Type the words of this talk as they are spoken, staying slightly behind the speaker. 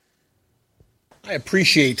I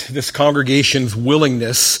appreciate this congregation's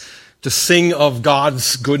willingness to sing of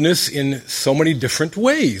God's goodness in so many different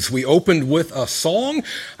ways. We opened with a song.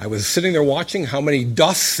 I was sitting there watching how many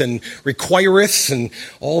doths and requireths and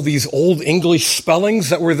all these old English spellings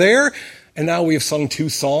that were there. And now we have sung two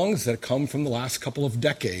songs that come from the last couple of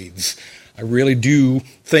decades. I really do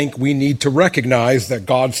think we need to recognize that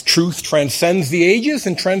God's truth transcends the ages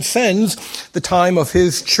and transcends the time of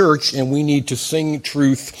His church, and we need to sing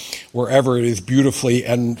truth wherever it is beautifully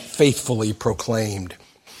and faithfully proclaimed.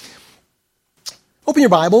 Open your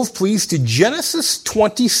Bibles, please, to Genesis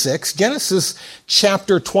 26, Genesis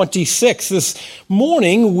chapter 26. This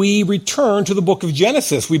morning, we return to the book of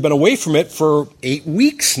Genesis. We've been away from it for 8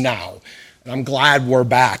 weeks now, and I'm glad we're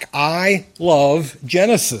back. I love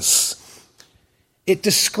Genesis. It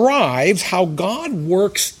describes how God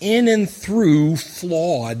works in and through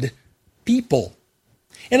flawed people.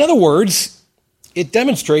 In other words, it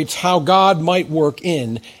demonstrates how God might work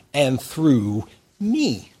in and through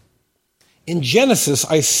me. In Genesis,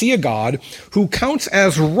 I see a God who counts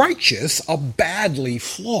as righteous a badly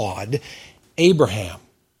flawed Abraham,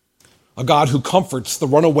 a God who comforts the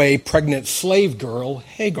runaway pregnant slave girl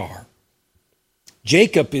Hagar.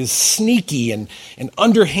 Jacob is sneaky and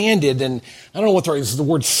underhanded, and I don't know what the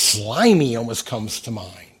word slimy almost comes to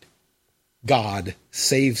mind. God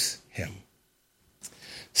saves him.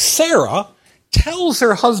 Sarah tells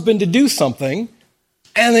her husband to do something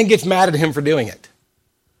and then gets mad at him for doing it.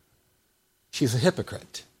 She's a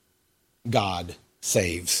hypocrite. God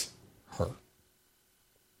saves her.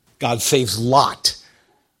 God saves Lot,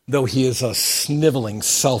 though he is a sniveling,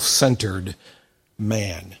 self-centered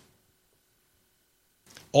man.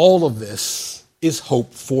 All of this is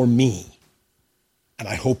hope for me, and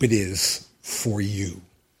I hope it is for you.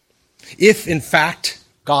 If, in fact,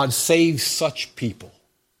 God saves such people,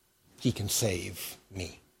 He can save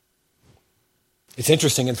me. It's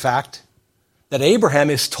interesting, in fact, that Abraham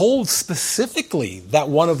is told specifically that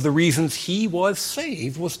one of the reasons he was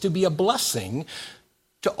saved was to be a blessing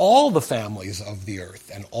to all the families of the earth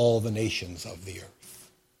and all the nations of the earth.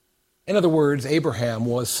 In other words, Abraham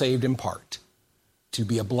was saved in part to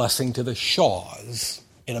be a blessing to the Shaws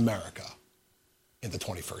in America in the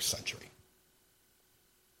 21st century.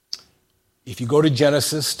 If you go to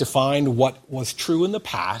Genesis to find what was true in the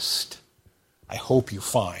past, I hope you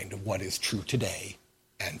find what is true today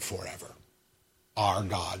and forever. Our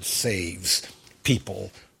God saves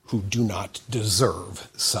people who do not deserve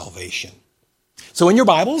salvation. So in your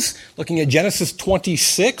Bibles, looking at Genesis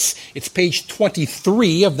 26, it's page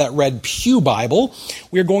 23 of that red Pew Bible.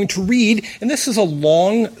 We're going to read, and this is a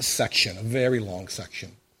long section, a very long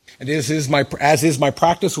section. And as is my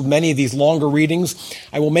practice with many of these longer readings,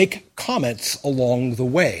 I will make comments along the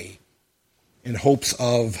way in hopes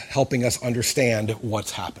of helping us understand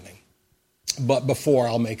what's happening. But before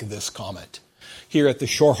I'll make this comment, here at the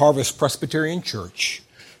Shore Harvest Presbyterian Church,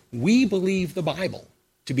 we believe the Bible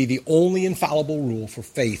to be the only infallible rule for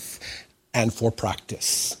faith and for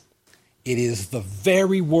practice. It is the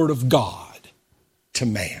very word of God to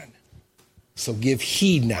man. So give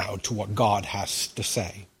heed now to what God has to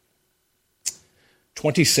say.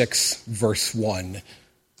 26, verse 1,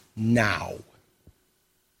 now.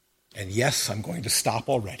 And yes, I'm going to stop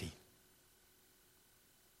already.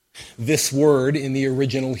 This word in the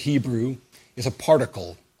original Hebrew is a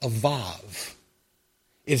particle of vav.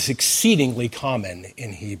 It's exceedingly common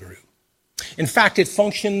in Hebrew. In fact, it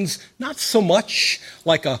functions not so much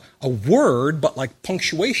like a word, but like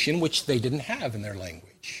punctuation, which they didn't have in their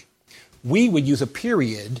language. We would use a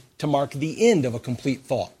period to mark the end of a complete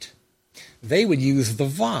thought. They would use the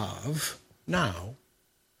vav, now,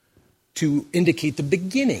 to indicate the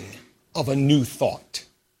beginning of a new thought.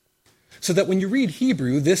 So that when you read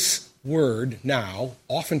Hebrew, this word, now,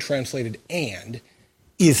 often translated and,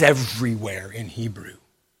 is everywhere in Hebrew.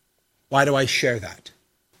 Why do I share that?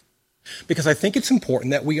 Because I think it's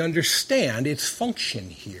important that we understand its function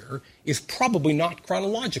here is probably not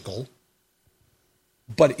chronological,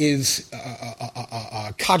 but is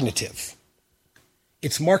cognitive.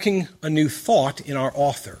 It's marking a new thought in our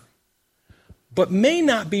author, but may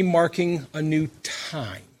not be marking a new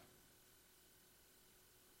time.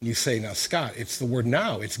 You say, now, Scott, it's the word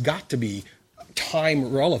now. It's got to be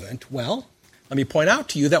time relevant. Well, let me point out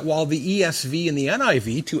to you that while the ESV and the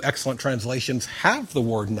NIV, two excellent translations, have the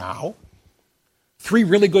word now, three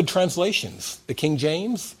really good translations, the King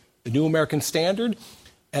James, the New American Standard,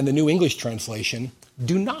 and the New English Translation,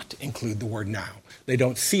 do not include the word now. They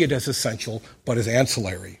don't see it as essential, but as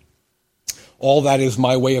ancillary. All that is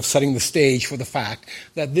my way of setting the stage for the fact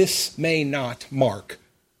that this may not mark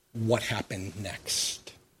what happened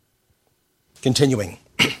next. Continuing.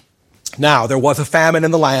 Now there was a famine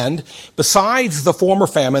in the land, besides the former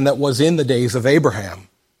famine that was in the days of Abraham.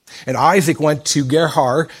 And Isaac went to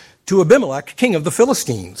Gerar to Abimelech, king of the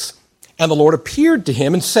Philistines. And the Lord appeared to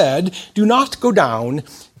him and said, "Do not go down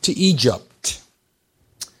to Egypt."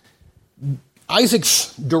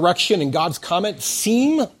 Isaac's direction and God's comment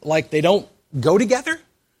seem like they don't go together.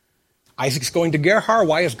 Isaac's going to Gerar.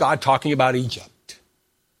 Why is God talking about Egypt?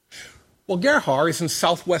 Well, Gerar is in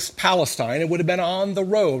southwest Palestine. It would have been on the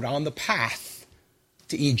road, on the path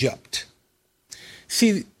to Egypt.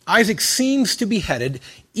 See, Isaac seems to be headed.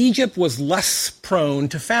 Egypt was less prone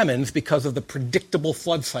to famines because of the predictable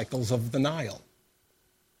flood cycles of the Nile.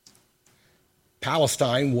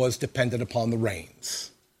 Palestine was dependent upon the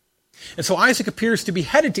rains. And so Isaac appears to be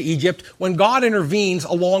headed to Egypt when God intervenes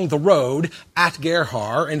along the road at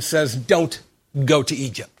Gerar and says, "Don't go to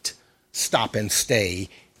Egypt. Stop and stay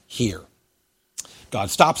here." God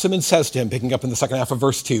stops him and says to him, picking up in the second half of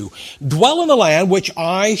verse 2, "Dwell in the land which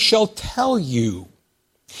I shall tell you.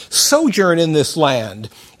 Sojourn in this land,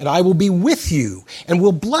 and I will be with you and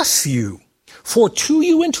will bless you. For to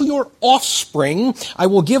you and to your offspring I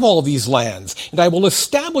will give all these lands, and I will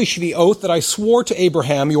establish the oath that I swore to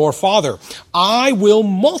Abraham your father. I will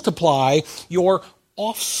multiply your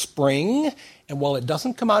offspring." And while it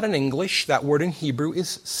doesn't come out in English, that word in Hebrew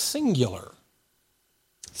is singular.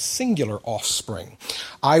 Singular offspring.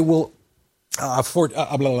 I lost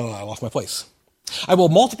my place. "I will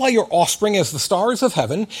multiply your offspring as the stars of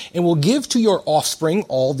heaven, and will give to your offspring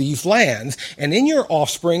all these lands. And in your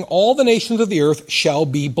offspring all the nations of the earth shall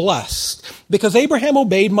be blessed. Because Abraham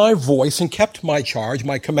obeyed my voice and kept my charge,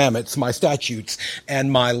 my commandments, my statutes,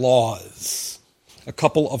 and my laws." A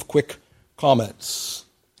couple of quick comments.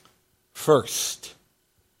 First,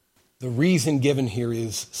 the reason given here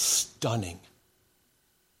is stunning.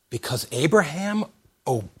 Because Abraham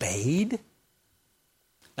obeyed?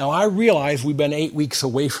 Now, I realize we've been 8 weeks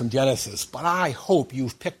away from Genesis, but I hope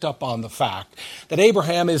you've picked up on the fact that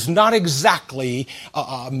Abraham is not exactly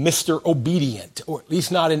Mr. Obedient, or at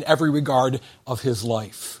least not in every regard of his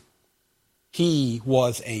life. He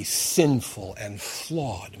was a sinful and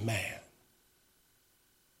flawed man.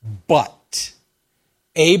 But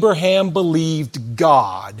Abraham believed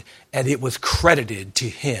God, and it was credited to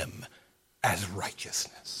him as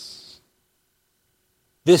righteousness.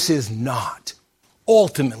 This is not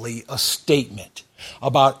ultimately a statement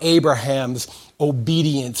about Abraham's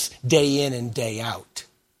obedience day in and day out,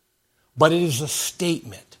 but it is a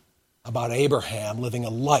statement about Abraham living a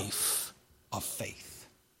life of faith.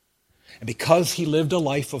 And because he lived a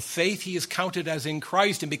life of faith, he is counted as in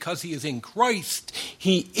Christ, and because he is in Christ,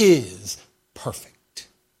 he is perfect,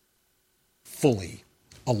 fully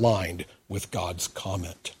aligned with God's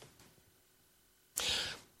comment.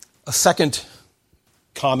 A second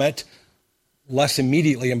comment, less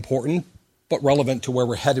immediately important, but relevant to where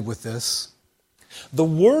we're headed with this. The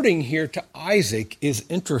wording here to Isaac is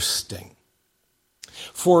interesting.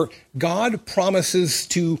 For God promises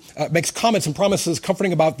to, makes comments and promises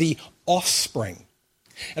comforting about the offspring.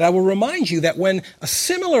 And I will remind you that when a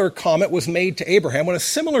similar comment was made to Abraham, when a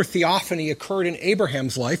similar theophany occurred in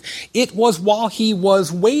Abraham's life, it was while he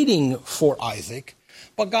was waiting for Isaac.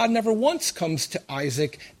 But God never once comes to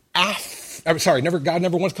God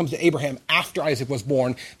never once comes to Abraham after Isaac was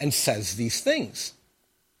born and says these things.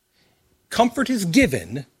 Comfort is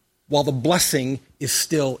given while the blessing is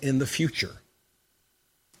still in the future.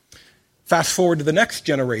 Fast forward to the next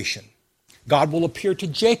generation. God will appear to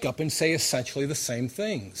Jacob and say essentially the same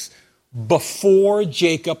things before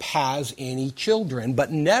Jacob has any children,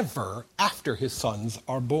 but never after his sons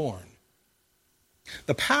are born.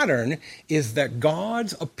 The pattern is that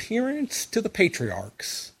God's appearance to the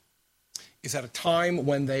patriarchs is at a time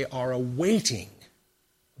when they are awaiting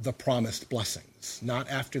the promised blessings, not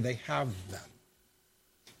after they have them.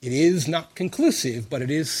 It is not conclusive, but it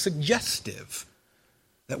is suggestive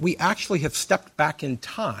that we actually have stepped back in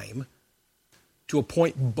time to a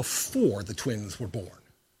point before the twins were born.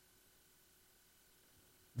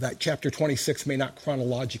 That chapter 26 may not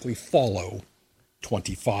chronologically follow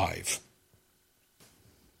 25.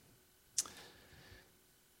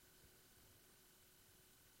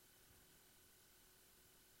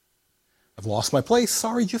 I've lost my place.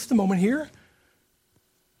 Sorry, just a moment here.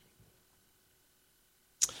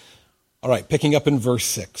 All right, picking up in verse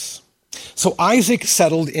 6. "So Isaac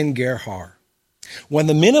settled in Gerar. When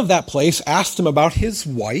the men of that place asked him about his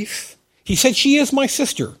wife, he said, 'She is my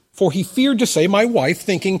sister,' for he feared to say 'my wife,'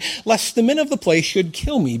 thinking lest the men of the place should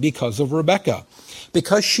kill me because of Rebekah,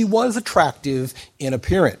 because she was attractive in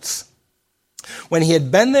appearance. When he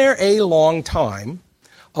had been there a long time,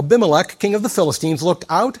 Abimelech, king of the Philistines, looked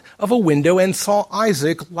out of a window and saw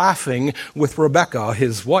Isaac laughing with Rebekah,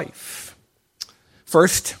 his wife.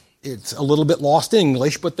 First, it's a little bit lost in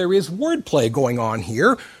English, but there is wordplay going on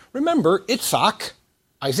here. Remember, Itzhak,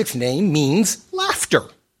 Isaac's name, means laughter.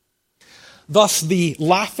 Thus, the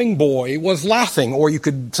laughing boy was laughing, or you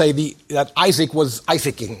could say that Isaac was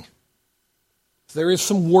Isaacing. There is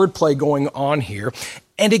some wordplay going on here,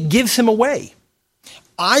 and it gives him away.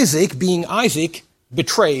 Isaac, being Isaac,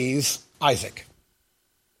 betrays Isaac.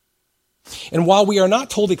 And while we are not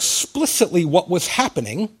told explicitly what was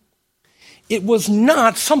happening, it was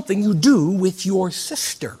not something you do with your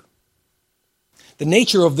sister. The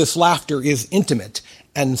nature of this laughter is intimate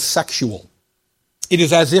and sexual. It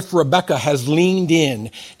is as if Rebekah has leaned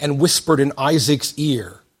in and whispered in Isaac's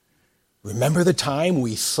ear, "Remember the time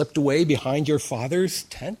we slipped away behind your father's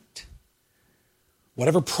tent?"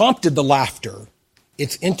 Whatever prompted the laughter,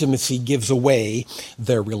 its intimacy gives away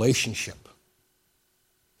their relationship.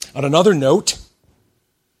 On another note,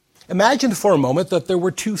 imagine for a moment that there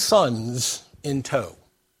were two sons in tow.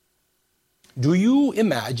 Do you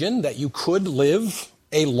imagine that you could live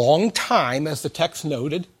a long time, as the text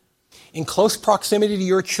noted, in close proximity to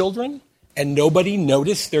your children and nobody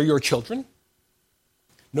noticed they're your children?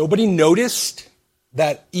 Nobody noticed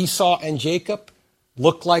that Esau and Jacob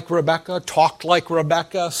looked like Rebekah, talked like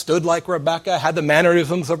Rebekah, stood like Rebekah, had the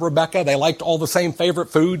mannerisms of Rebekah. They liked all the same favorite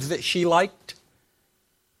foods that she liked.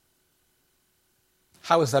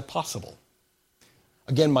 How is that possible?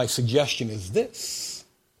 Again, my suggestion is this,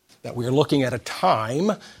 that we are looking at a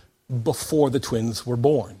time before the twins were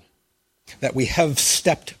born, that we have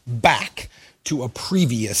stepped back to a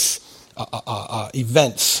previous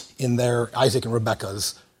events in their Isaac and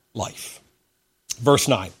Rebekah's life. Verse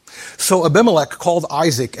 9. So Abimelech called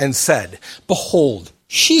Isaac and said, "Behold,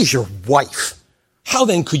 she is your wife. How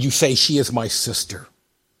then could you say she is my sister?"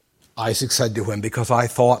 Isaac said to him, "Because I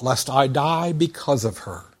thought lest I die because of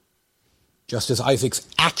her." Just as Isaac's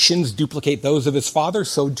actions duplicate those of his father,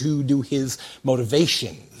 so too do his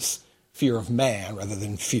motivations, fear of man rather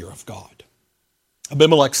than fear of God.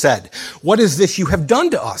 Abimelech said, "What is this you have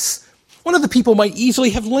done to us? One of the people might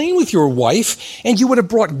easily have lain with your wife, and you would have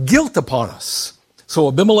brought guilt upon us." So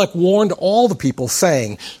Abimelech warned all the people,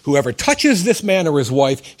 saying, "Whoever touches this man or his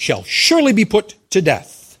wife shall surely be put to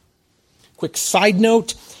death." Quick side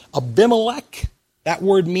note, Abimelech, that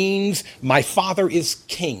word means my father is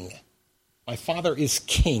king. My father is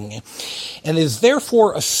king, and is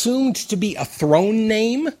therefore assumed to be a throne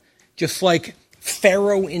name, just like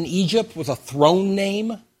Pharaoh in Egypt was a throne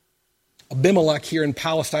name. Abimelech here in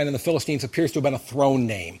Palestine and the Philistines appears to have been a throne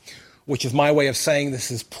name, which is my way of saying this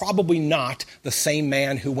is probably not the same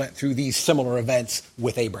man who went through these similar events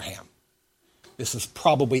with Abraham. This is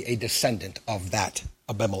probably a descendant of that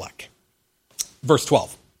Abimelech. Verse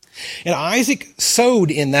 12. And Isaac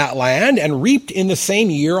sowed in that land and reaped in the same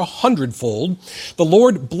year 100-fold. The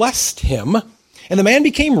Lord blessed him, and the man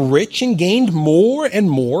became rich and gained more and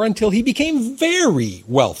more until he became very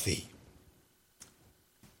wealthy.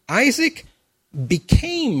 Isaac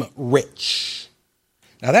became rich.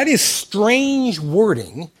 Now that is strange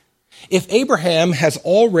wording if Abraham has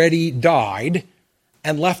already died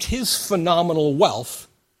and left his phenomenal wealth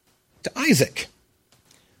to Isaac.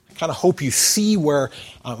 I kind of hope you see where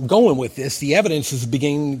I'm going with this. The evidence is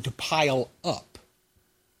beginning to pile up,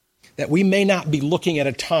 that we may not be looking at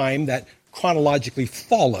a time that chronologically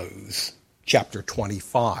follows chapter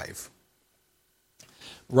 25.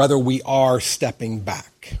 Rather, we are stepping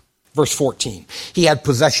back. Verse 14, he had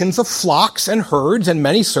possessions of flocks and herds and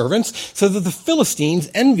many servants, so that the Philistines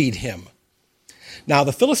envied him. Now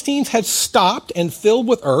the Philistines had stopped and filled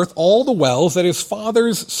with earth all the wells that his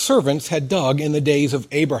father's servants had dug in the days of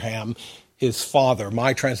Abraham, his father.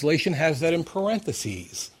 My translation has that in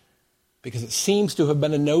parentheses, because it seems to have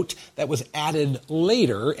been a note that was added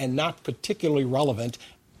later and not particularly relevant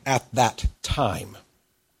at that time.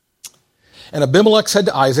 And Abimelech said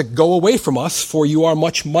to Isaac, "Go away from us, for you are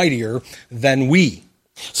much mightier than we."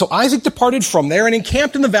 So Isaac departed from there and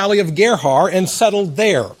encamped in the valley of Gerhar and settled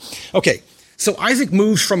there. Okay, so Isaac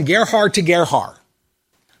moves from Gerhar to Gerhar.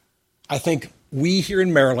 I think we here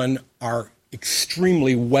in Maryland are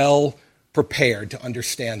extremely well prepared to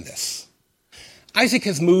understand this. Isaac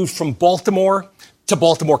has moved from Baltimore to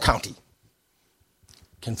Baltimore County.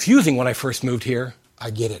 Confusing when I first moved here. I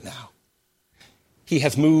get it now. He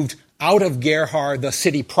has moved out of Gerhar, the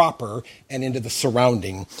city proper, and into the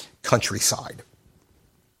surrounding countryside.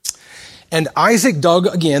 And Isaac dug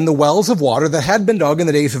again the wells of water that had been dug in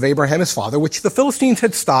the days of Abraham his father, which the Philistines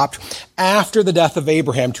had stopped after the death of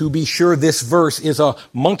Abraham. To be sure, this verse is a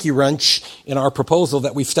monkey wrench in our proposal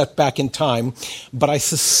that we've stepped back in time, but I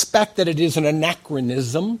suspect that it is an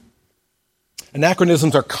anachronism.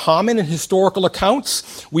 Anachronisms are common in historical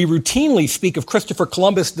accounts. We routinely speak of Christopher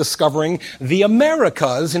Columbus discovering the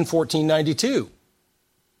Americas in 1492.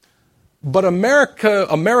 But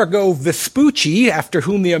Amerigo Vespucci, after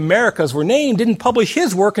whom the Americas were named, didn't publish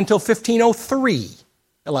his work until 1503,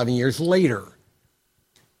 11 years later.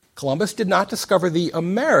 Columbus did not discover the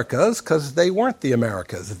Americas because they weren't the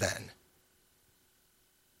Americas then.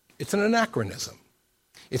 It's an anachronism.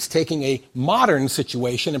 It's taking a modern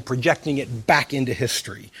situation and projecting it back into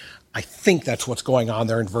history. I think that's what's going on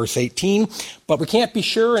there in verse 18, but we can't be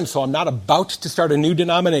sure, and so I'm not about to start a new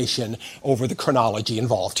denomination over the chronology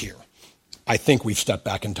involved here. I think we've stepped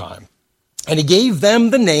back in time. And he gave them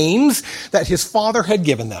the names that his father had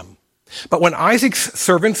given them. But when Isaac's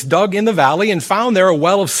servants dug in the valley and found there a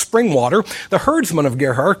well of spring water, the herdsmen of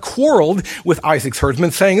Gerar quarreled with Isaac's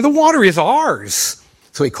herdsmen, saying, "The water is ours."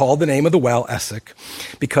 So he called the name of the well Esek,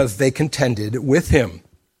 because they contended with him.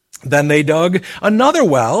 Then they dug another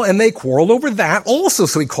well, and they quarreled over that also.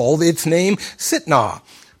 So he called its name Sitnah.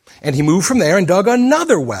 And he moved from there and dug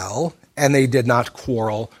another well, and they did not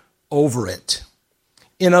quarrel over it.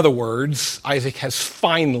 In other words, Isaac has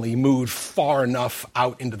finally moved far enough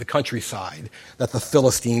out into the countryside that the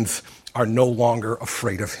Philistines are no longer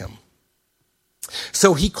afraid of him.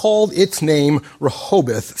 So he called its name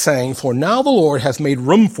Rehoboth, saying, "For now the Lord has made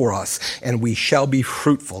room for us, and we shall be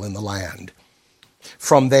fruitful in the land."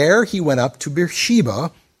 From there he went up to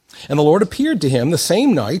Beersheba, and the Lord appeared to him the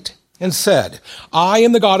same night and said, "I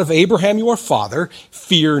am the God of Abraham your father.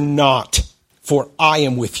 Fear not, for I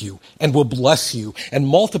am with you, and will bless you, and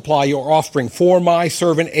multiply your offspring for my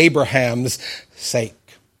servant Abraham's sake."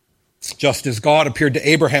 Just as God appeared to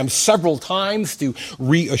Abraham several times to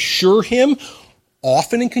reassure him,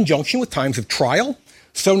 often in conjunction with times of trial,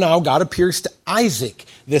 so now God appears to Isaac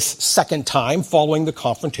this second time following the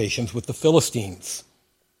confrontations with the Philistines.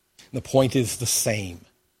 The point is the same.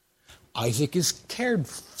 Isaac is cared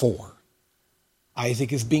for.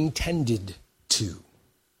 Isaac is being tended to.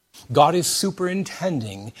 God is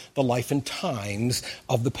superintending the life and times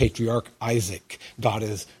of the patriarch Isaac. God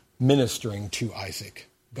is ministering to Isaac.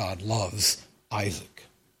 God loves Isaac.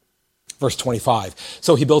 Verse 25,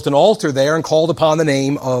 so he built an altar there and called upon the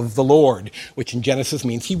name of the Lord, which in Genesis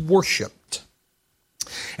means he worshiped.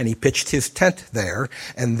 And he pitched his tent there,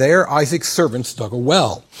 and there Isaac's servants dug a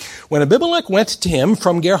well. When Abimelech went to him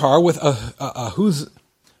from Gerar with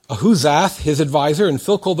Ahuzath, his advisor, and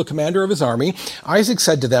Phicol, the commander of his army, Isaac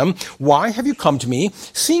said to them, "Why have you come to me,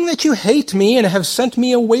 seeing that you hate me and have sent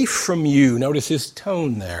me away from you?" Notice his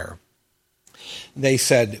tone there. They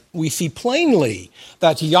said, "We see plainly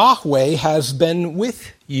that Yahweh has been with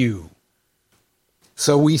you."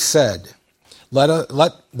 So we said,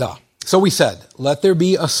 let there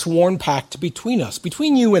be a sworn pact between us,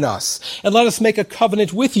 between you and us, and let us make a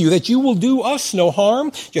covenant with you that you will do us no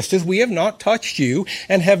harm, just as we have not touched you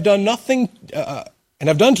and have done nothing, and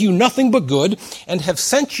have done to you nothing but good, and have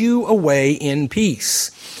sent you away in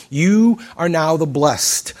peace. You are now the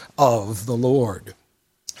blessed of the Lord.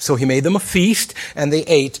 So he made them a feast, and they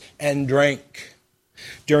ate and drank.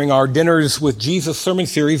 During our Dinners with Jesus sermon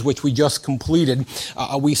series, which we just completed,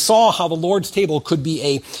 we saw how the Lord's table could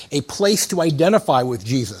be a place to identify with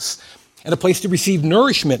Jesus and a place to receive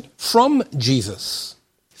nourishment from Jesus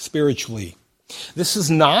spiritually. This is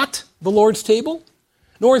not the Lord's table,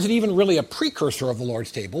 nor is it even really a precursor of the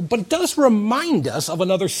Lord's table, but it does remind us of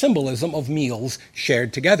another symbolism of meals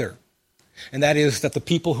shared together. And that is that the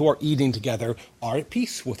people who are eating together are at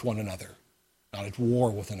peace with one another, not at war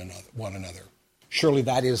with one another. Surely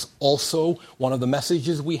that is also one of the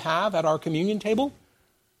messages we have at our communion table,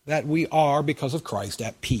 that we are, because of Christ,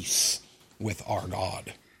 at peace with our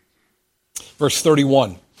God. Verse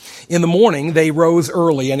 31, in the morning they rose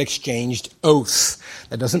early and exchanged oaths.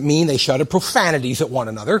 That doesn't mean they shouted profanities at one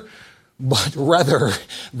another, but rather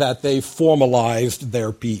that they formalized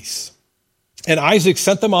their peace. And Isaac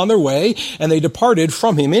sent them on their way, and they departed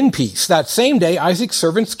from him in peace. That same day, Isaac's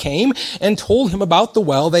servants came and told him about the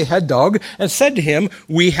well they had dug, and said to him,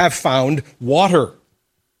 "We have found water."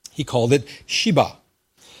 He called it Sheba.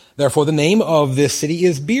 Therefore, the name of this city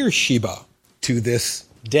is Beersheba to this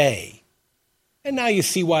day. And now you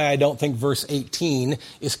see why I don't think verse 18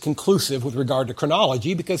 is conclusive with regard to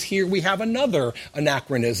chronology, because here we have another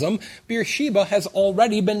anachronism. Beersheba has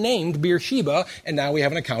already been named Beersheba, and now we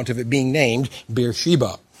have an account of it being named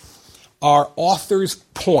Beersheba. Our author's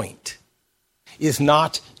point is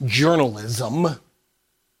not journalism,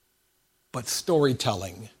 but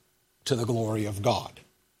storytelling to the glory of God.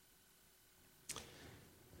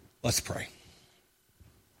 Let's pray.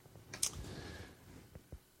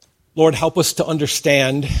 Lord, help us to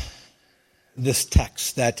understand this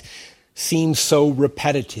text that seems so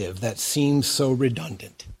repetitive, that seems so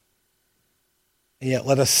redundant. And yet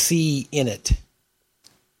let us see in it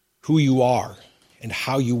who you are and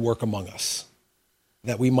how you work among us,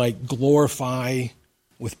 that we might glorify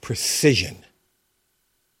with precision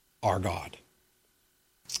our God.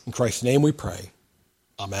 In Christ's name we pray.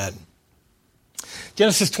 Amen.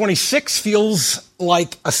 Genesis 26 feels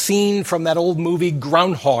like a scene from that old movie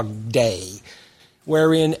Groundhog Day,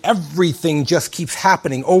 wherein everything just keeps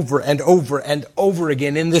happening over and over and over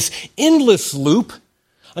again in this endless loop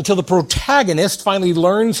until the protagonist finally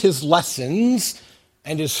learns his lessons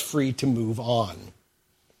and is free to move on.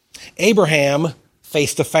 Abraham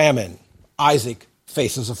faced a famine. Isaac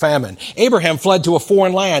faces a famine. Abraham fled to a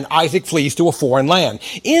foreign land. Isaac flees to a foreign land.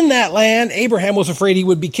 In that land, Abraham was afraid he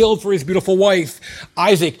would be killed for his beautiful wife.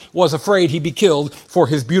 Isaac was afraid he'd be killed for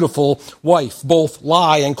his beautiful wife. Both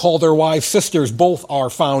lie and call their wives sisters. Both are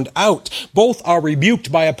found out. Both are rebuked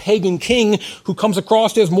by a pagan king who comes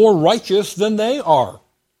across as more righteous than they are.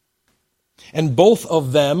 And both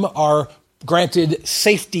of them are granted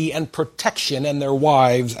safety and protection, and their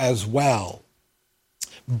wives as well.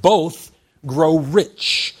 Both grow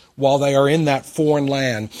rich while they are in that foreign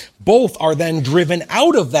land. Both are then driven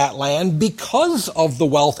out of that land because of the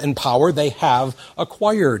wealth and power they have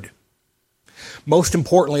acquired. Most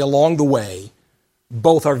importantly, along the way,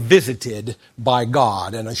 both are visited by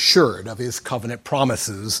God and assured of his covenant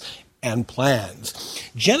promises and plans.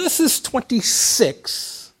 Genesis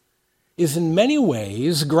 26 is in many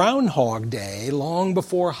ways Groundhog Day, long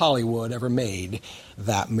before Hollywood ever made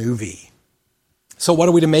that movie. So what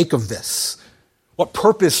are we to make of this? What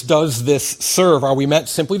purpose does this serve? Are we meant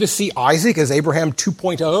simply to see Isaac as Abraham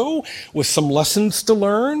 2.0 with some lessons to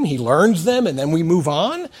learn? He learns them and then we move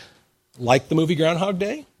on, like the movie Groundhog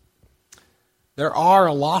Day? There are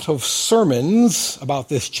a lot of sermons about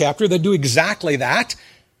this chapter that do exactly that.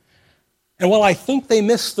 And while I think they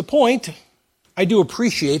miss the point, I do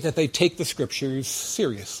appreciate that they take the scriptures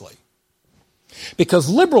seriously. Because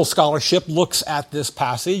liberal scholarship looks at this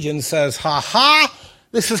passage and says, ha,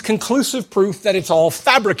 this is conclusive proof that it's all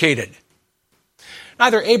fabricated.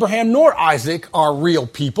 Neither Abraham nor Isaac are real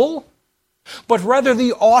people, but rather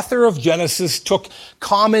the author of Genesis took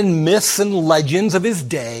common myths and legends of his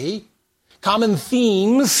day, common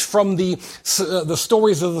themes from the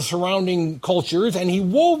stories of the surrounding cultures, and he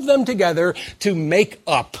wove them together to make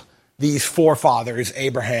up these forefathers,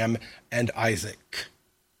 Abraham and Isaac.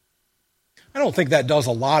 I don't think that does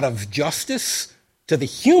a lot of justice to the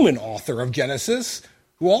human author of Genesis,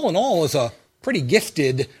 who all in all is a pretty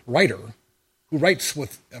gifted writer, who writes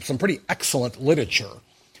with some pretty excellent literature.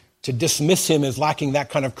 To dismiss him as lacking that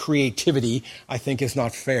kind of creativity, I think, is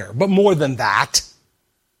not fair. But more than that,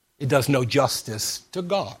 it does no justice to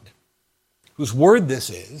God, whose word this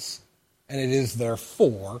is, and it is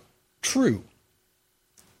therefore true.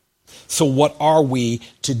 So what are we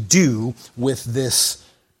to do with this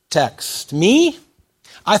text? Me?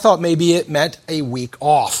 I thought maybe it meant a week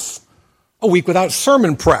off. A week without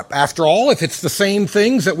sermon prep. After all, if it's the same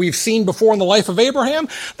things that we've seen before in the life of Abraham,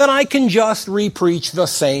 then I can just re-preach the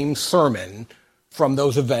same sermon from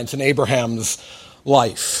those events in Abraham's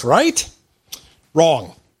life, right?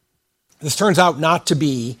 Wrong. This turns out not to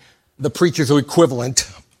be the preacher's equivalent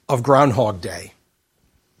of Groundhog Day.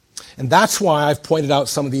 And that's why I've pointed out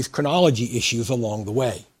some of these chronology issues along the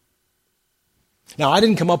way. Now, I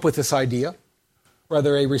didn't come up with this idea.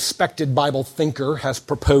 Rather, a respected Bible thinker has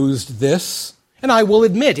proposed this, and I will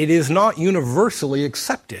admit it is not universally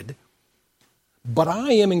accepted. But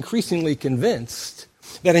I am increasingly convinced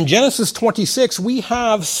that in Genesis 26, we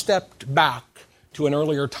have stepped back to an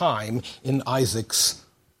earlier time in Isaac's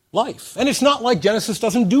life. And it's not like Genesis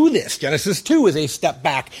doesn't do this. Genesis 2 is a step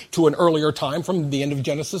back to an earlier time from the end of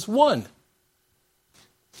Genesis 1.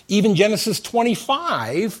 Even Genesis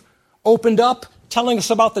 25 opened up telling us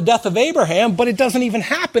about the death of Abraham, but it doesn't even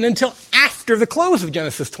happen until after the close of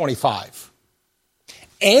Genesis 25.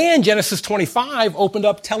 And Genesis 25 opened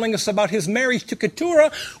up telling us about his marriage to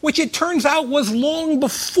Keturah, which it turns out was long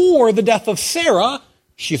before the death of Sarah.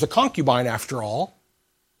 She's a concubine after all,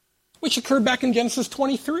 which occurred back in Genesis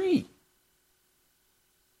 23.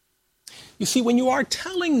 You see, when you are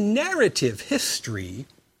telling narrative history,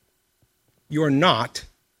 you're not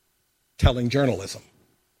telling journalism.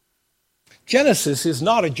 Genesis is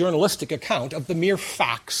not a journalistic account of the mere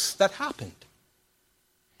facts that happened.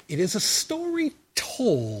 It is a story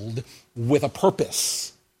told with a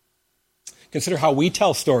purpose. Consider how we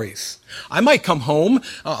tell stories. I might come home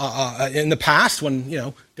in the past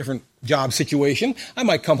when, different job situation, I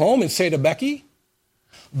might come home and say to Becky,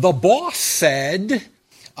 the boss said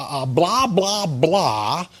blah, blah,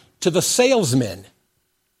 blah to the salesman.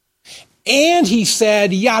 And he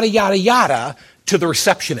said yada, yada, yada to the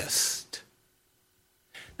receptionist.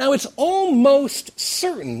 Now, it's almost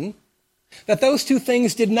certain that those two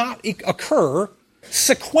things did not occur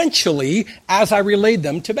sequentially as I relayed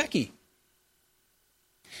them to Becky.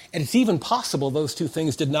 And it's even possible those two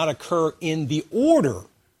things did not occur in the order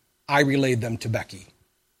I relayed them to Becky.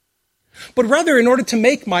 But rather, in order to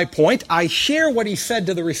make my point, I share what he said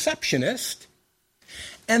to the receptionist,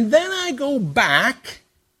 and then I go back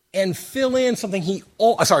and fill in something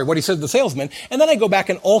what he said to the salesman, and then I go back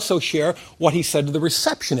and also share what he said to the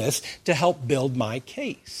receptionist to help build my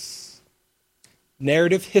case.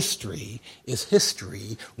 Narrative history is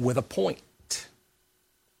history with a point.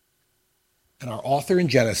 And our author in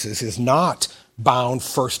Genesis is not bound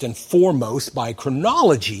first and foremost by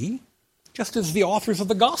chronology, just as the authors of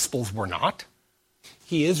the Gospels were not.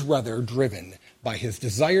 He is rather driven by his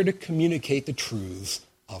desire to communicate the truths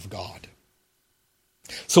of God.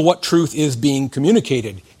 So what truth is being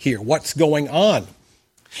communicated here? What's going on?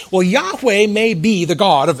 Well, Yahweh may be the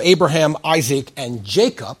God of Abraham, Isaac, and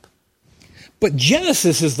Jacob, but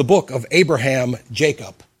Genesis is the book of Abraham,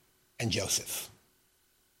 Jacob, and Joseph.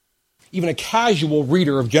 Even a casual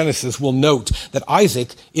reader of Genesis will note that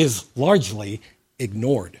Isaac is largely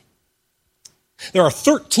ignored. There are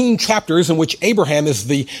 13 chapters in which Abraham is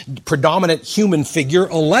the predominant human figure,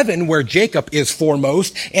 11 where Jacob is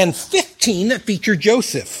foremost, and 15 that feature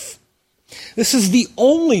Joseph. This is the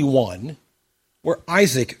only one where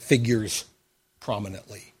Isaac figures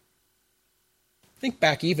prominently. Think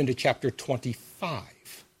back even to chapter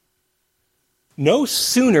 25. No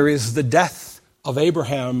sooner is the death of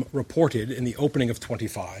Abraham reported in the opening of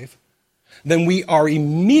 25, then we are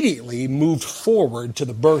immediately moved forward to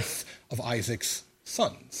the birth of Isaac's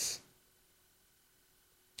sons.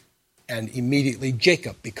 And immediately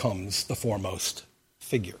Jacob becomes the foremost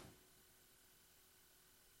figure.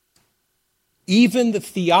 Even the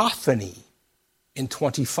theophany in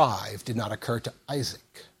 25 did not occur to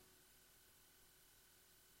Isaac.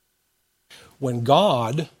 When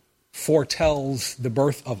God foretells the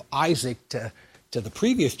birth of Isaac to the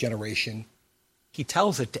previous generation, he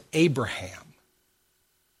tells it to Abraham,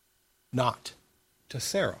 not to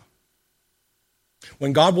Sarah.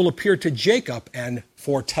 When God will appear to Jacob and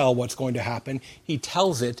foretell what's going to happen, he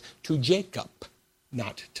tells it to Jacob,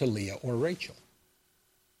 not to Leah or Rachel.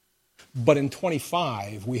 But in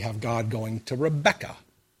 25, we have God going to Rebekah,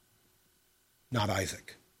 not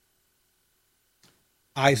Isaac.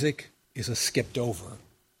 Isaac is a skipped over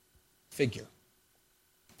figure.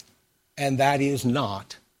 And that is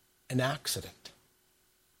not an accident.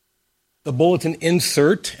 The bulletin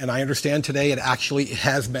insert, and I understand today it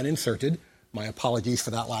has been inserted. My apologies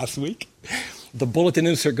for that last week. The bulletin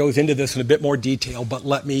insert goes into this in a bit more detail, but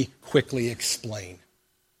let me quickly explain.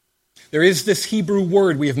 There is this Hebrew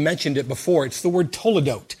word, we have mentioned it before. It's the word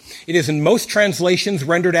toledot. It is in most translations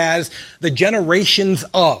rendered as the generations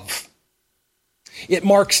of. It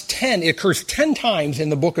occurs 10 times in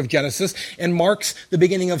the book of Genesis and marks the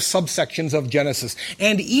beginning of subsections of Genesis.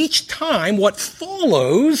 And each time what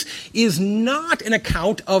follows is not an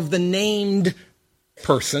account of the named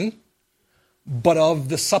person, but of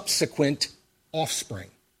the subsequent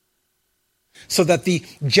offspring. So that the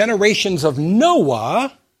generations of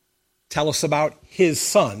Noah tell us about his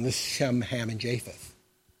sons, Shem, Ham, and Japheth.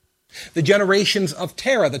 The generations of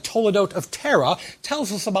Terah, the Toledot of Terah, tells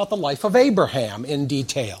us about the life of Abraham in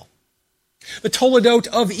detail. The Toledot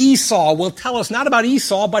of Esau will tell us not about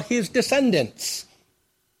Esau, but his descendants,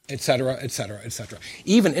 etc., etc., etc.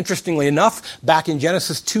 Even, interestingly enough, back in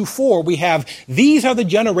Genesis 2:4, we have, these are the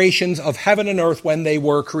generations of heaven and earth when they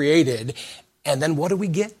were created. And then what do we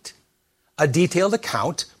get? A detailed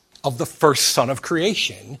account of the first son of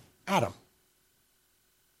creation, Adam.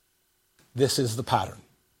 This is the pattern.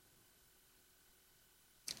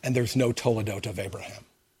 And there's no Toledot of Abraham.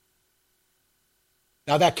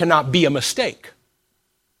 Now that cannot be a mistake.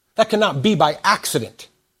 That cannot be by accident.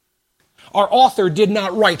 Our author did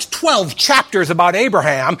not write 12 chapters about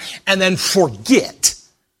Abraham and then forget.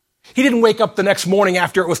 He didn't wake up the next morning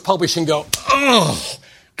after it was published and go, oh,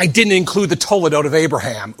 I didn't include the Toledot of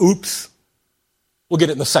Abraham. Oops. We'll get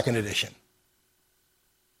it in the second edition.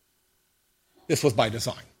 This was by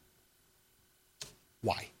design.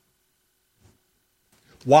 Why?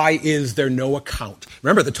 Why is there no account?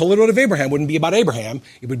 Remember, the Toledot of Abraham wouldn't be about Abraham.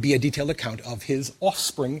 It would be a detailed account of his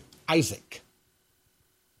offspring, Isaac.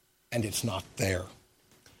 and it's not there.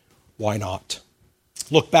 Why not?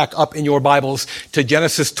 Look back up in your Bibles to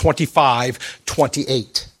Genesis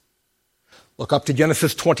 25:28. Look up to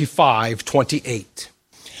Genesis 25:28.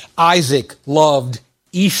 Isaac loved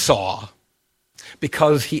Esau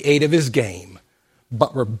because he ate of his game,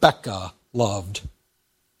 but Rebekah loved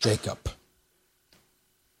Jacob.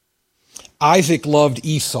 Isaac loved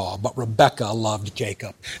Esau, but Rebekah loved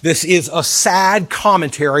Jacob. This is a sad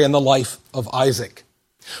commentary on the life of Isaac.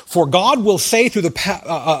 For God will say through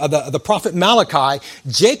the prophet Malachi,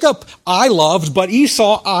 Jacob I loved, but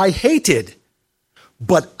Esau I hated.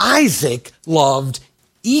 But Isaac loved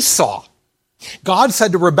Esau. God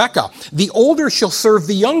said to Rebekah, the older shall serve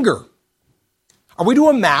the younger. Are we to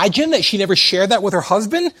imagine that she never shared that with her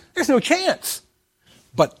husband? There's no chance.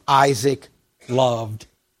 But Isaac loved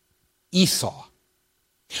Esau.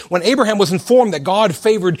 When Abraham was informed that God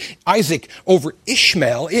favored Isaac over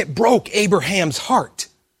Ishmael, it broke Abraham's heart.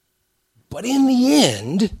 But in the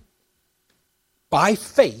end, by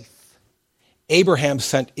faith, Abraham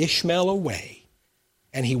sent Ishmael away,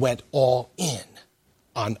 and he went all in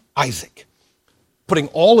on Isaac, putting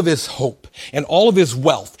all of his hope and all of his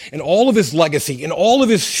wealth and all of his legacy and all of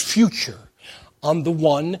his future on the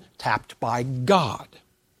one tapped by God.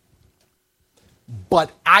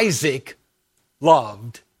 But Isaac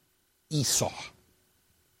loved Esau.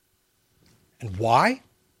 And why?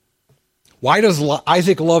 Why does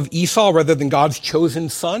Isaac love Esau rather than God's chosen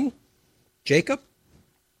son, Jacob?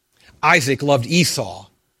 Isaac loved Esau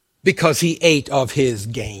because he ate of his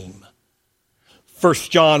game. 1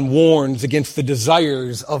 John warns against the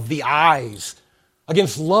desires of the eyes,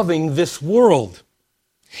 against loving this world.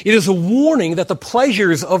 It is a warning that the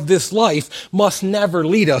pleasures of this life must never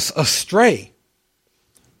lead us astray.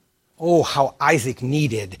 Oh, how Isaac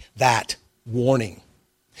needed that warning.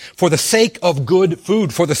 For the sake of good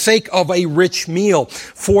food, for the sake of a rich meal,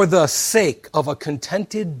 for the sake of a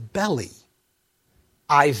contented belly,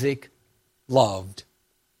 Isaac loved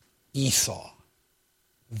Esau,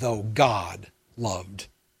 though God loved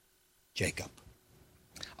Jacob.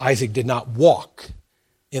 Isaac did not walk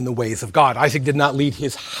in the ways of God. Isaac did not lead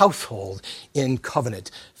his household in covenant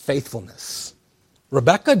faithfulness.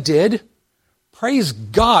 Rebekah did. Praise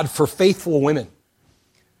God for faithful women.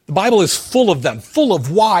 The Bible is full of them, full of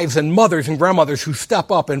wives and mothers and grandmothers who step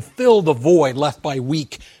up and fill the void left by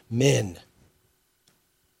weak men.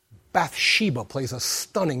 Bathsheba plays a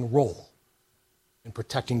stunning role in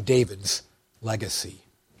protecting David's legacy.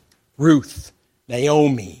 Ruth,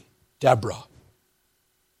 Naomi, Deborah.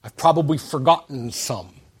 I've probably forgotten some.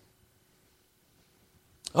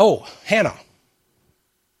 Oh, Hannah.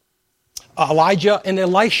 Elijah and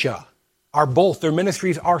Elisha their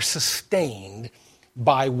ministries are sustained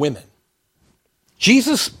by women.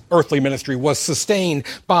 Jesus' earthly ministry was sustained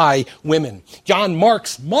by women. John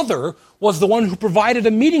Mark's mother was the one who provided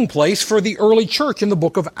a meeting place for the early church in the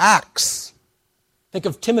book of Acts. Think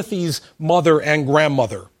of Timothy's mother and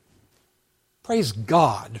grandmother. Praise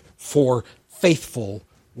God for faithful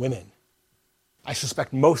women. I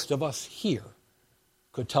suspect most of us here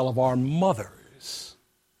could tell of our mothers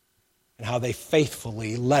and how they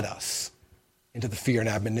faithfully led us into the fear and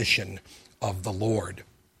admonition of the Lord.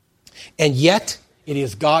 And yet, it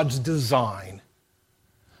is God's design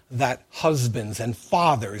that husbands and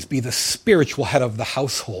fathers be the spiritual head of the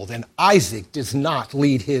household. And Isaac does not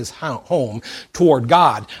lead his home toward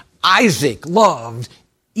God. Isaac loved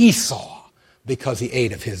Esau because he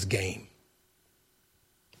ate of his game.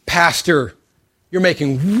 Pastor, you're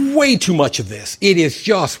making way too much of this. It is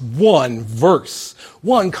just one verse,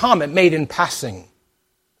 one comment made in passing.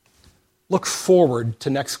 Look forward to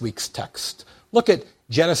next week's text. Look at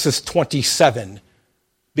Genesis 27,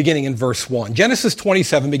 beginning in verse 1. Genesis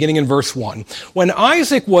 27, beginning in verse 1. When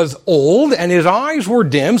Isaac was old and his eyes were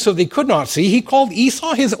dim so that he could not see, he called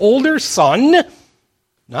Esau his older son,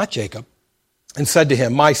 not Jacob, and said to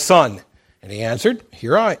him, my son. And he answered,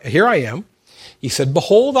 Here I am. He said,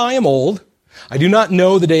 behold, I am old. I do not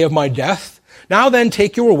know the day of my death. Now then,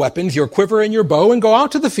 take your weapons, your quiver and your bow, and go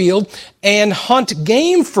out to the field and hunt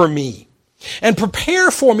game for me. And prepare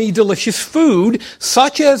for me delicious food,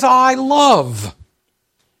 such as I love,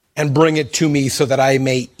 and bring it to me so that I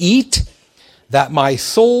may eat, that my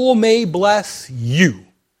soul may bless you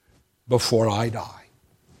before I die.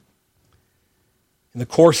 In the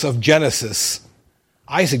course of Genesis,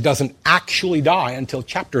 Isaac doesn't actually die until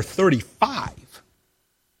chapter 35.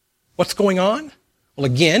 What's going on? Well,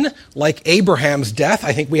 again, like Abraham's death,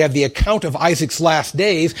 I think we have the account of Isaac's last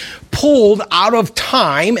days pulled out of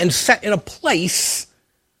time and set in a place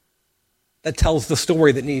that tells the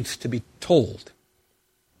story that needs to be told.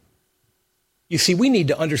 You see, we need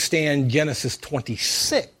to understand Genesis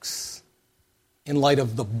 26 in light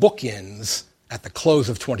of the bookends at the close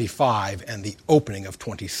of 25 and the opening of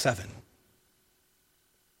 27.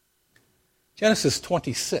 Genesis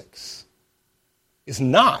 26 is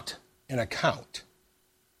not an account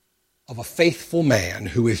of a faithful man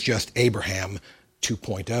who is just Abraham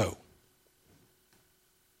 2.0.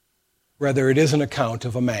 Rather, it is an account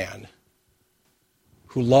of a man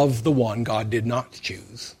who loved the one God did not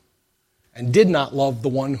choose and did not love the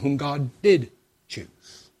one whom God did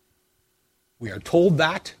choose. We are told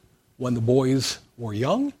that when the boys were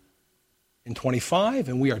young in 25,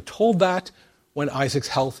 and we are told that when Isaac's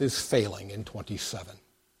health is failing in 27.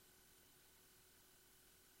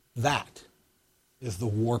 That is the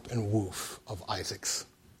warp and woof of Isaac's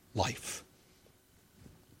life.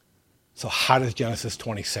 So how does Genesis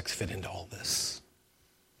 26 fit into all this?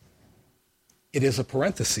 It is a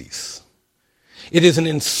parenthesis. It is an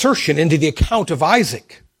insertion into the account of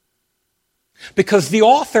Isaac. Because the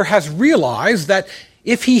author has realized that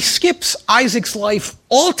if he skips Isaac's life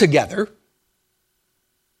altogether,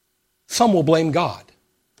 some will blame God.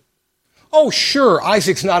 Oh, sure,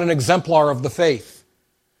 Isaac's not an exemplar of the faith.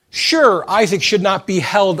 Sure, Isaac should not be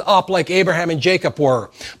held up like Abraham and Jacob were.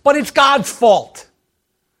 But it's God's fault.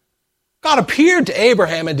 God appeared to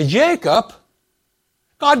Abraham and to Jacob.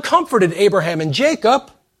 God comforted Abraham and Jacob.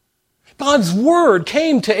 God's word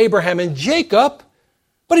came to Abraham and Jacob,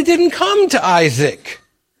 but it didn't come to Isaac.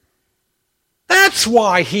 That's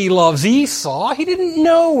why he loves Esau. He didn't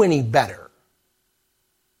know any better.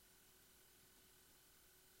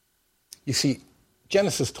 You see,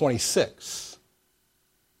 Genesis 26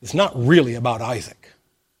 is not really about Isaac.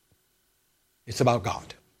 It's about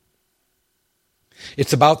God.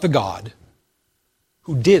 It's about the God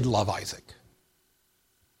who did love Isaac,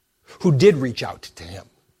 who did reach out to him,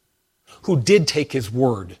 who did take his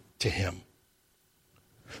word to him,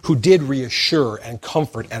 who did reassure and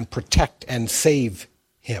comfort and protect and save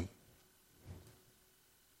him.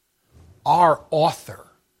 Our author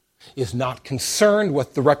is not concerned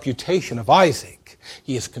with the reputation of Isaac.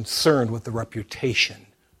 He is concerned with the reputation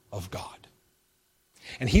of God.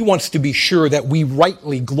 And he wants to be sure that we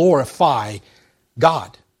rightly glorify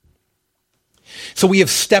God. So we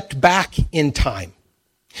have stepped back in time.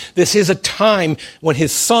 This is a time when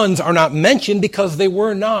his sons are not mentioned because they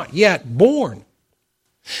were not yet born.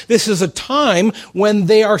 This is a time when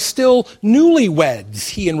they are still newlyweds,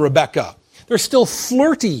 he and Rebekah. They're still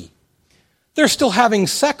flirty. They're still having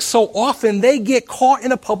sex so often they get caught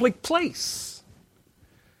in a public place.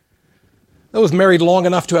 Those married long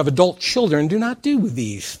enough to have adult children do not do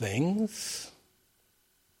these things.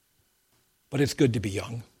 But it's good to be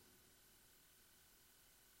young.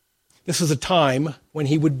 This is a time when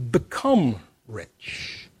he would become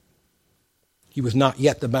rich. He was not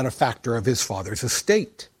yet the benefactor of his father's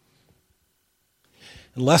estate.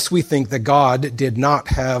 Unless we think that God did not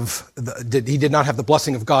have the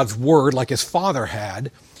blessing of God's word like his father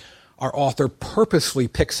had, our author purposely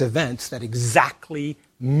picks events that exactly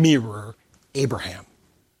mirror Abraham.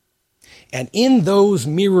 And in those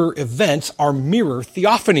mirror events are mirror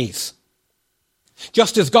theophanies.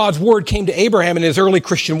 Just as God's word came to Abraham in his early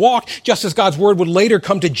Christian walk, just as God's word would later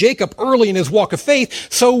come to Jacob early in his walk of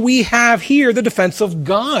faith, so we have here the defense of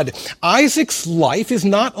God. Isaac's life is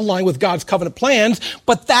not aligned with God's covenant plans,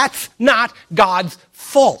 but that's not God's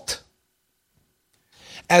fault.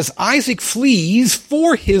 As Isaac flees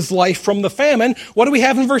for his life from the famine, what do we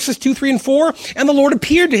have in verses 2, 3, and 4? And the Lord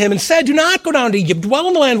appeared to him and said, "Do not go down to Egypt. Dwell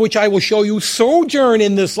in the land which I will show you. Sojourn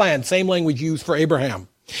in this land." Same language used for Abraham.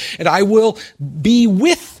 "And I will be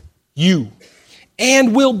with you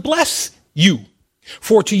and will bless you.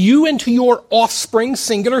 For to you and to your offspring,"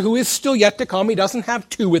 singular, who is still yet to come, he doesn't have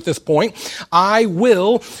two at this point, "I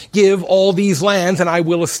will give all these lands, and I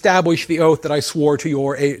will establish the oath that I swore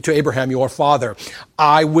to Abraham your father.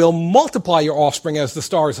 I will multiply your offspring as the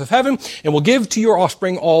stars of heaven, and will give to your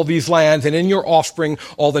offspring all these lands, and in your offspring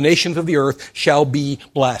all the nations of the earth shall be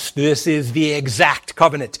blessed." This is the exact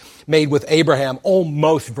covenant made with Abraham,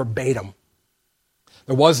 almost verbatim.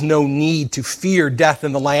 There was no need to fear death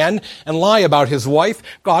in the land and lie about his wife.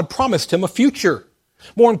 God promised him a future.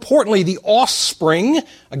 More importantly, the offspring,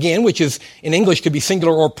 again, which is in English could be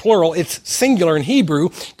singular or plural, it's singular in Hebrew.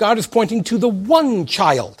 God is pointing to the one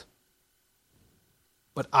child.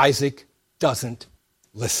 But Isaac doesn't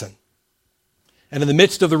listen. And in the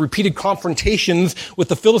midst of the repeated confrontations with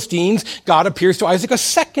the Philistines, God appears to Isaac a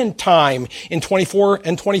second time in 24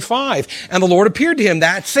 and 25. And the Lord appeared to him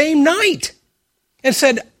that same night and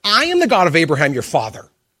said, "I am the God of Abraham, your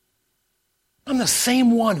father. I'm the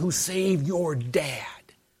same one who saved your dad.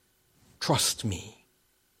 Trust me."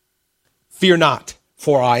 Fear not,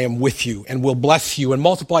 for I am with you and will bless you and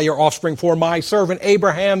multiply your offspring for my servant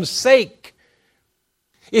Abraham's sake.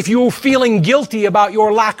 If you're feeling guilty about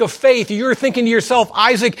your lack of faith, you're thinking to yourself,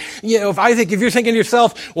 Isaac, if you're thinking to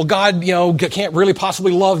yourself, well, God, can't really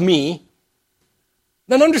possibly love me,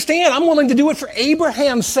 then understand, I'm willing to do it for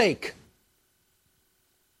Abraham's sake.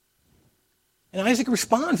 And Isaac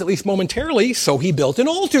responds, at least momentarily, so he built an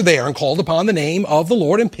altar there and called upon the name of the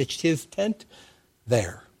Lord and pitched his tent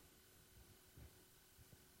there.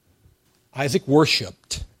 Isaac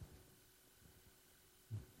worshiped,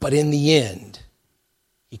 but in the end,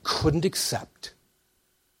 he couldn't accept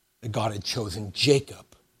that God had chosen Jacob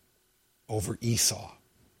over Esau.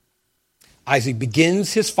 Isaac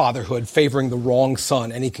begins his fatherhood favoring the wrong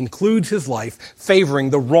son, and he concludes his life favoring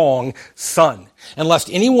the wrong son. And lest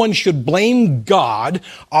anyone should blame God,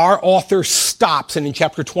 our author stops and in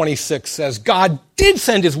chapter 26 says, God did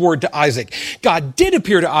send his word to Isaac. God did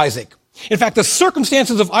appear to Isaac. In fact, the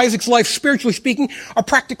circumstances of Isaac's life, spiritually speaking, are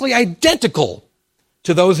practically identical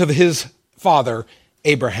to those of his father,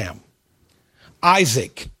 Abraham.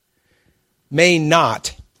 Isaac may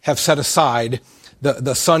not have set aside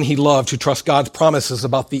the son he loved to trust God's promises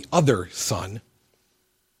about the other son,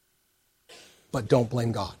 but don't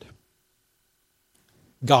blame God.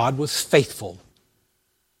 God was faithful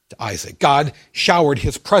to Isaac. God showered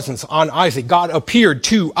his presence on Isaac. God appeared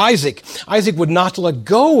to Isaac. Isaac would not let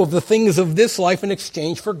go of the things of this life in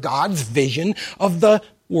exchange for God's vision of the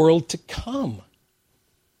world to come.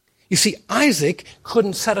 You see, Isaac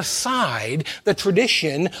couldn't set aside the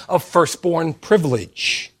tradition of firstborn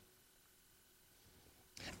privilege.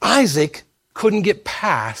 Isaac couldn't get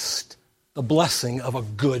past the blessing of a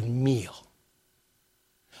good meal.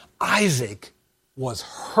 Isaac was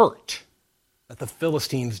hurt that the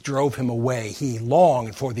Philistines drove him away. He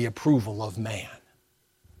longed for the approval of man.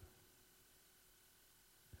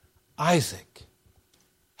 Isaac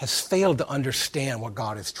has failed to understand what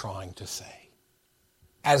God is trying to say.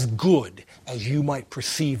 As good as you might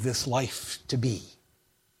perceive this life to be,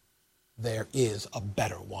 there is a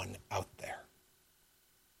better one out there.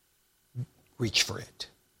 Reach for it.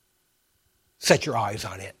 Set your eyes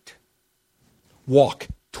on it. Walk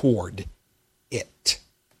toward it.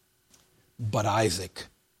 But Isaac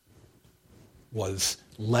was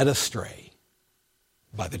led astray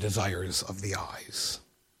by the desires of the eyes.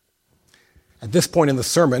 At this point in the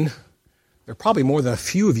sermon, there are probably more than a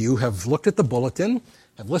few of you have looked at the bulletin,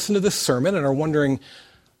 have listened to this sermon, and are wondering,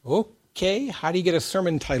 okay, how do you get a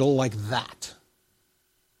sermon title like that?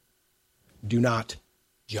 Do not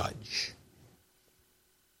judge.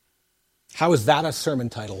 How is that a sermon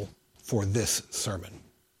title for this sermon?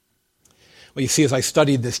 Well, you see, as I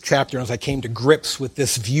studied this chapter, as I came to grips with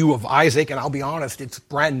this view of Isaac, and I'll be honest, it's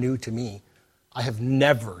brand new to me. I have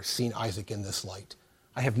never seen Isaac in this light.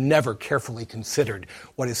 I have never carefully considered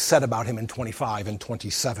what is said about him in 25 and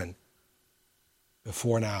 27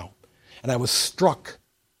 before now. And I was struck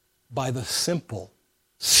by the simple,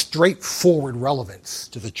 straightforward relevance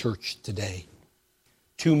to the church today.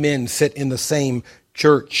 Two men sit in the same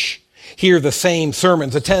church, hear the same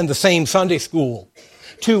sermons, attend the same Sunday school.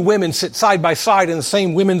 Two women sit side by side in the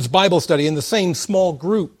same women's Bible study in the same small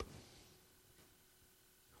group.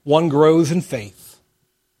 One grows in faith,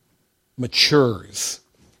 matures,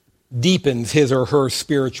 deepens his or her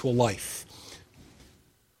spiritual life.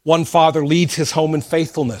 One father leads his home in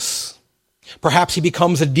faithfulness. Perhaps he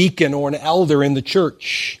becomes a deacon or an elder in the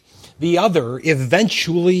church. The other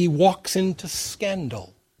eventually walks into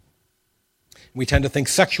scandal. We tend to think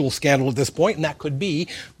sexual scandal at this point, and that could be,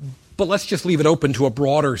 but let's just leave it open to a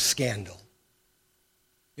broader scandal.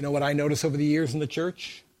 You know what I notice over the years in the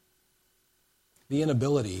church? The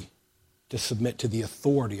inability to submit to the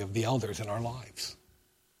authority of the elders in our lives.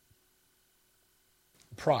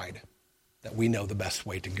 Pride that we know the best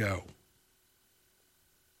way to go.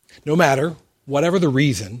 No matter, whatever the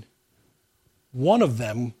reason, one of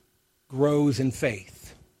them grows in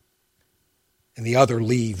faith and the other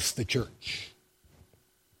leaves the church.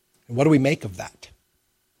 And what do we make of that?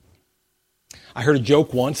 I heard a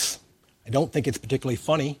joke once. I don't think it's particularly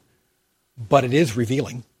funny, but it is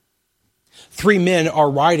revealing. Three men are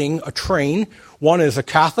riding a train. One is a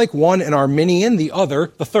Catholic, one an Arminian, the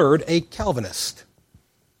third, a Calvinist.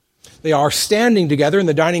 They are standing together in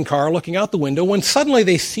the dining car looking out the window when suddenly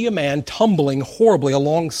they see a man tumbling horribly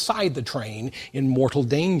alongside the train in mortal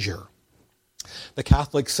danger. The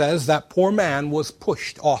Catholic says that poor man was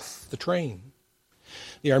pushed off the train.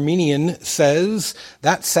 The Armenian says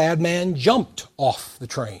that sad man jumped off the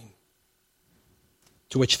train.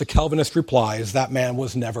 To which the Calvinist replies, that man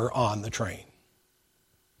was never on the train.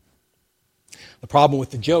 The problem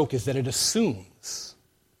with the joke is that it assumes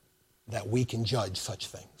that we can judge such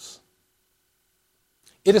things.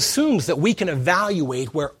 It assumes that we can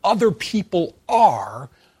evaluate where other people are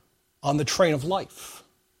on the train of life.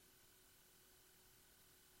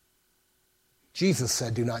 Jesus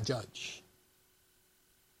said, do not judge.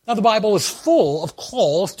 Now, the Bible is full of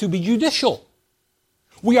calls to be judicial.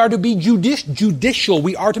 We are to be judicial.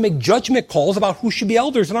 We are to make judgment calls about who should be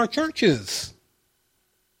elders in our churches.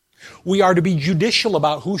 We are to be judicial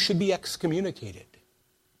about who should be excommunicated.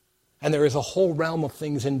 And there is a whole realm of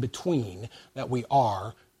things in between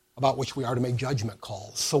about which we are to make judgment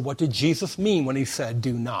calls. So what did Jesus mean when he said,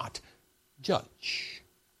 do not judge?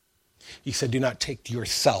 He said, do not take to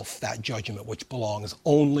yourself that judgment which belongs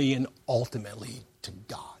only and ultimately to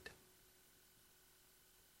God.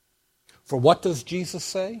 For what does Jesus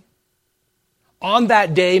say? On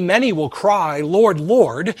that day, many will cry, Lord,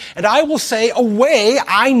 Lord, and I will say, away,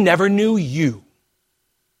 I never knew you.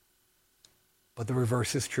 But the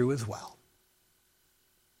reverse is true as well.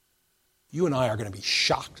 You and I are going to be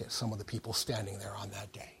shocked at some of the people standing there on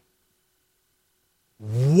that day.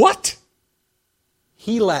 What?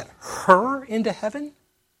 He let her into heaven?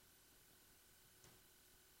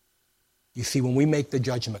 You see, when we make the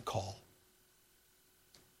judgment call,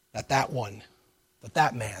 that one,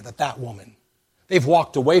 that man, that woman, they've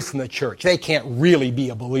walked away from the church. They can't really be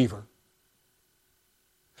a believer.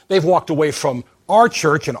 They've walked away from our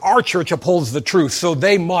church, and our church upholds the truth, so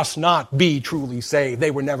they must not be truly saved.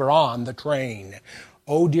 They were never on the train.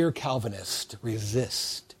 Oh, dear Calvinist,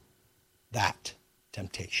 resist that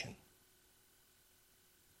temptation.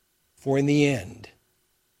 For in the end,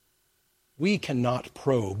 we cannot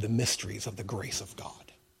probe the mysteries of the grace of God.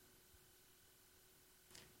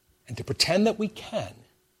 And to pretend that we can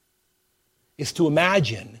is to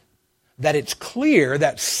imagine that it's clear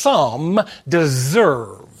that some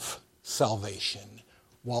deserve salvation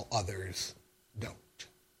while others don't.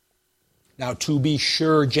 Now, to be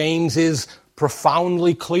sure, James is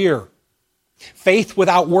profoundly clear. Faith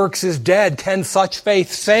without works is dead. Can such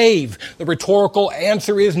faith save? The rhetorical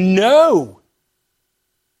answer is no.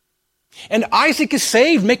 And Isaac is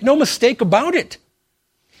saved, make no mistake about it.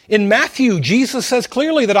 In Matthew, Jesus says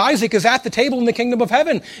clearly that Isaac is at the table in the kingdom of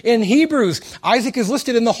heaven. In Hebrews, Isaac is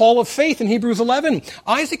listed in the hall of faith in Hebrews 11.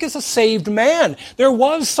 Isaac is a saved man. There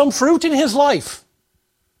was some fruit in his life.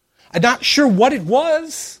 I'm not sure what it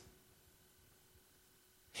was.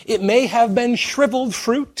 It may have been shriveled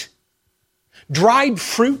fruit, dried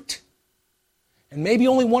fruit, and maybe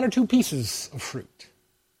only one or two pieces of fruit.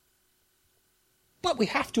 But we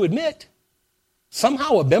have to admit,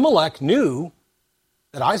 somehow Abimelech knew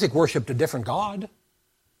that Isaac worshipped a different God.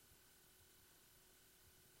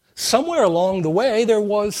 Somewhere along the way, there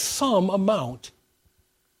was some amount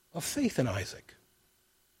of faith in Isaac.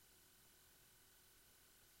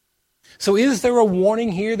 So is there a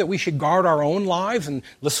warning here that we should guard our own lives and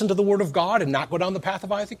listen to the word of God and not go down the path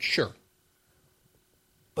of Isaac? Sure.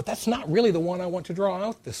 But that's not really the one I want to draw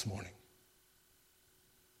out this morning.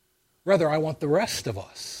 Rather, I want the rest of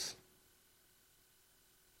us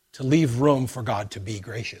to leave room for God to be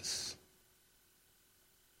gracious.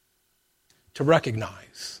 To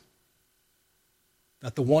recognize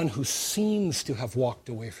that the one who seems to have walked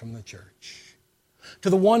away from the church,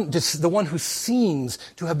 the one who seems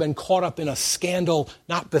to have been caught up in a scandal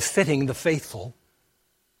not befitting the faithful,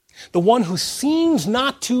 the one who seems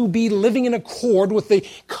not to be living in accord with the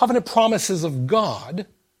covenant promises of God,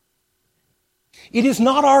 it is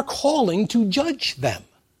not our calling to judge them,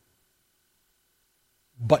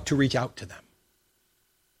 but to reach out to them.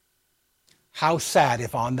 How sad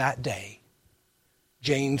if on that day,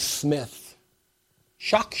 Jane Smith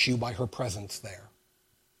shocks you by her presence there.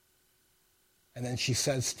 And then she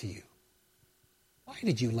says to you, why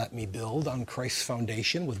did you let me build on Christ's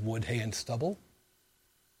foundation with wood, hay, and stubble?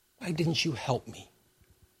 Why didn't you help me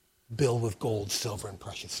build with gold, silver, and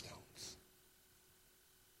precious stones?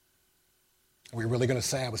 Are we really going to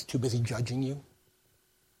say I was too busy judging you?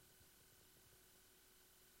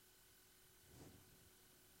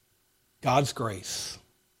 God's grace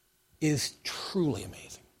is truly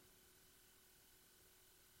amazing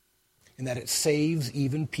in that it saves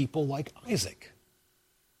even people like Isaac,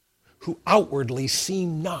 who outwardly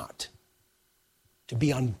seem not to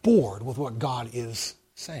be on board with what God is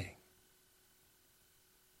saying.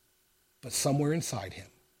 But somewhere inside him,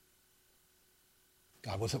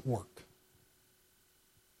 God was at work,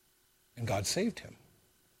 and God saved him.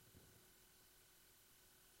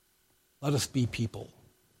 Let us be people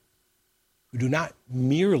who do not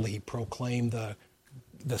merely proclaim the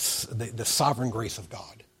sovereign grace of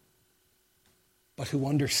God, but who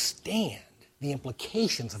understand the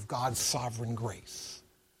implications of God's sovereign grace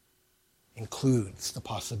includes the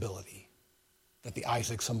possibility that the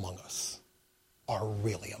Isaacs among us are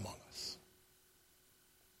really among us.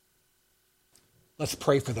 Let's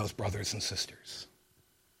pray for those brothers and sisters.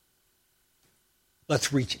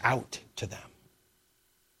 Let's reach out to them.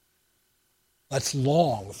 Let's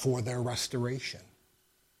long for their restoration.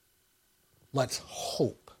 Let's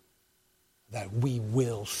hope that we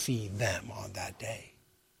will see them on that day.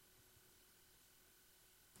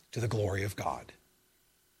 To the glory of God,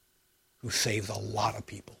 who saves a lot of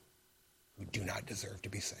people who do not deserve to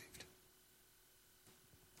be saved.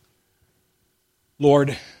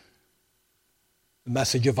 Lord, the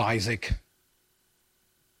message of Isaac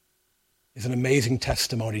is an amazing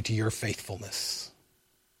testimony to your faithfulness.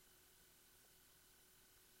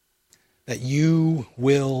 That you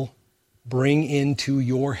will bring into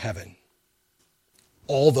your heaven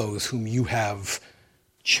all those whom you have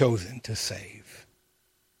chosen to save.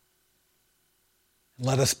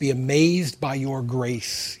 Let us be amazed by your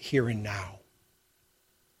grace here and now,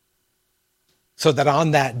 so that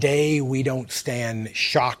on that day we don't stand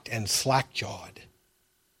shocked and slack-jawed,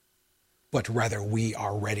 but rather we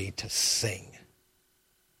are ready to sing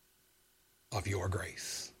of your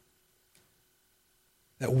grace.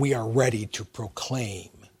 That we are ready to proclaim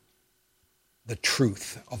the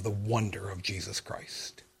truth of the wonder of Jesus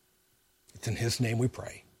Christ. It's in his name we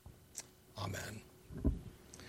pray.